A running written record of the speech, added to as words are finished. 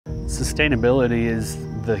Sustainability is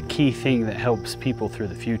the key thing that helps people through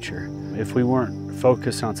the future. If we weren't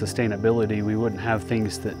focused on sustainability, we wouldn't have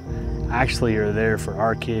things that actually are there for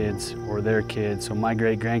our kids or their kids. So my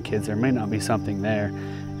great-grandkids, there may not be something there.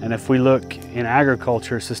 And if we look in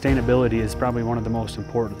agriculture, sustainability is probably one of the most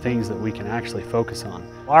important things that we can actually focus on.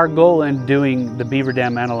 Our goal in doing the Beaver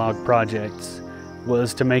Dam Analog projects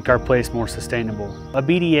was to make our place more sustainable. A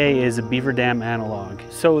BDA is a Beaver Dam Analog.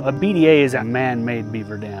 So a BDA is a man-made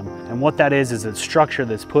beaver dam. And what that is a structure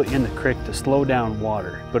that's put in the creek to slow down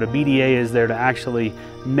water. But a BDA is there to actually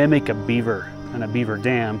mimic a beaver and a beaver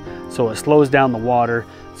dam. So it slows down the water.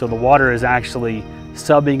 So the water is actually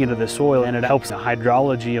subbing into the soil, and it helps the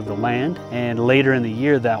hydrology of the land. And later in the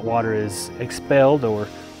year, that water is expelled or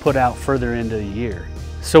put out further into the year.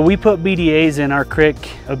 So we put BDAs in our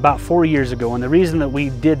creek about 4 years ago, and the reason that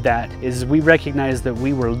we did that is we recognized that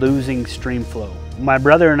we were losing stream flow. My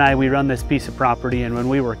brother and I, we run this piece of property, and when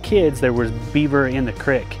we were kids, there was beaver in the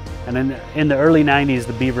creek. And in the early 90s,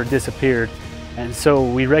 the beaver disappeared. And so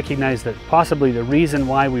we recognized that possibly the reason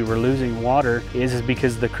why we were losing water is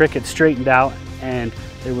because the creek had straightened out and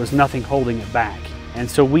there was nothing holding it back. And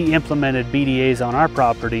so we implemented BDAs on our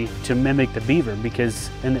property to mimic the beaver, because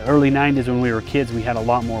in the early 90s when we were kids, we had a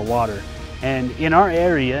lot more water. And in our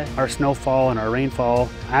area, our snowfall and our rainfall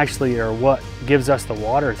actually are what gives us the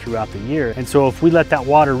water throughout the year. And so if we let that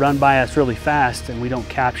water run by us really fast and we don't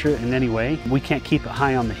capture it in any way, we can't keep it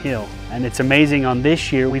high on the hill. And it's amazing, on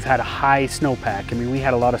this year, we've had a high snowpack. I mean, we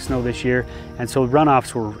had a lot of snow this year, and so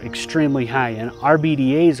runoffs were extremely high. And our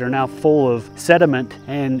BDAs are now full of sediment,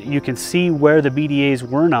 and you can see where the BDAs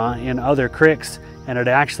were not in other creeks, and it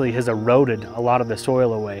actually has eroded a lot of the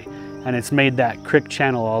soil away. And it's made that creek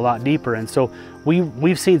channel a lot deeper. And so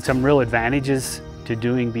we've seen some real advantages to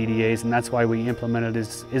doing BDAs, and that's why we implemented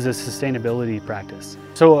it as a sustainability practice.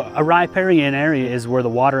 So a riparian area is where the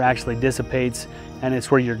water actually dissipates, and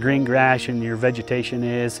it's where your green grass and your vegetation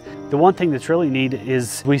is. The one thing that's really neat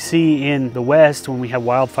is we see in the West, when we have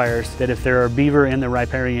wildfires, that if there are beaver in the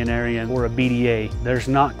riparian area or a BDA, there's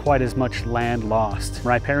not quite as much land lost.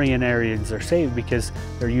 Riparian areas are saved because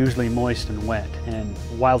they're usually moist and wet, and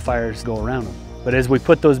wildfires go around them. But as we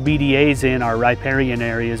put those BDAs in, our riparian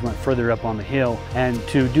areas went further up on the hill. And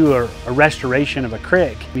to do a restoration of a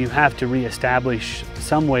creek, you have to reestablish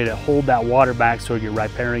some way to hold that water back so your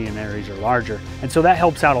riparian areas are larger. And so that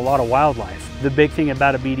helps out a lot of wildlife. The big thing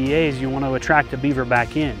about a BDA is you want to attract the beaver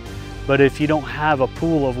back in. But if you don't have a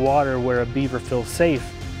pool of water where a beaver feels safe,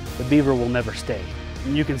 the beaver will never stay.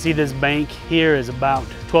 And you can see this bank here is about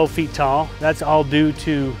 12 feet tall. That's all due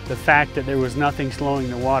to the fact that there was nothing slowing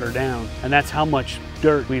the water down. And that's how much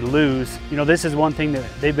dirt we lose. You know, this is one thing that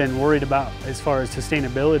they've been worried about as far as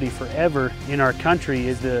sustainability forever in our country,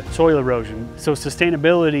 is the soil erosion. So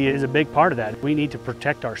sustainability is a big part of that. We need to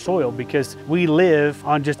protect our soil because we live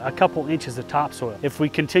on just a couple inches of topsoil. If we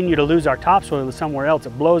continue to lose our topsoil to somewhere else,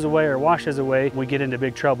 it blows away or washes away, we get into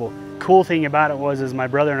big trouble. Cool thing about it was my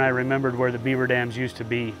brother and I remembered where the beaver dams used to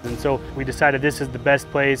be. And so we decided this is the best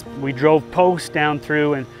place. We drove posts down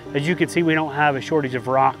through, and as you can see, we don't have a shortage of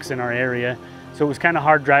rocks in our area. So it was kind of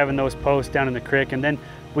hard driving those posts down in the creek. And then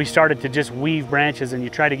we started to just weave branches, and you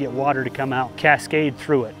try to get water to come out, cascade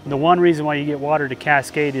through it. The one reason why you get water to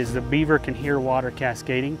cascade is the beaver can hear water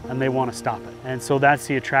cascading and they want to stop it. And so that's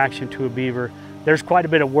the attraction to a beaver. There's quite a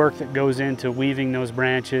bit of work that goes into weaving those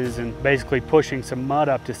branches and basically pushing some mud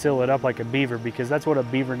up to seal it up like a beaver, because that's what a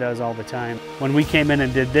beaver does all the time. When we came in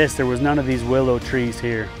and did this, there was none of these willow trees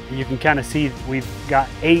here. You can kind of see we've got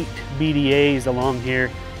 8 BDAs along here,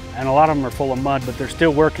 and a lot of them are full of mud, but they're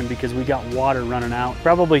still working because we got water running out.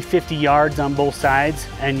 Probably 50 yards on both sides,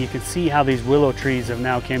 and you can see how these willow trees have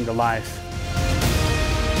now came to life.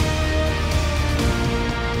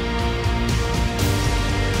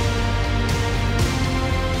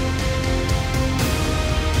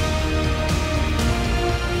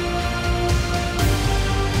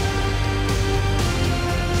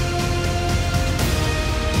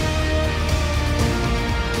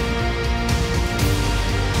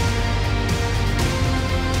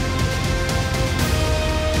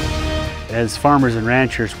 As farmers and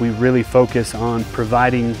ranchers, we really focus on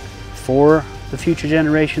providing for the future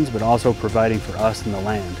generations, but also providing for us and the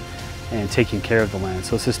land and taking care of the land.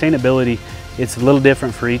 So sustainability, it's a little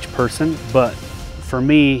different for each person, but for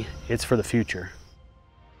me, it's for the future.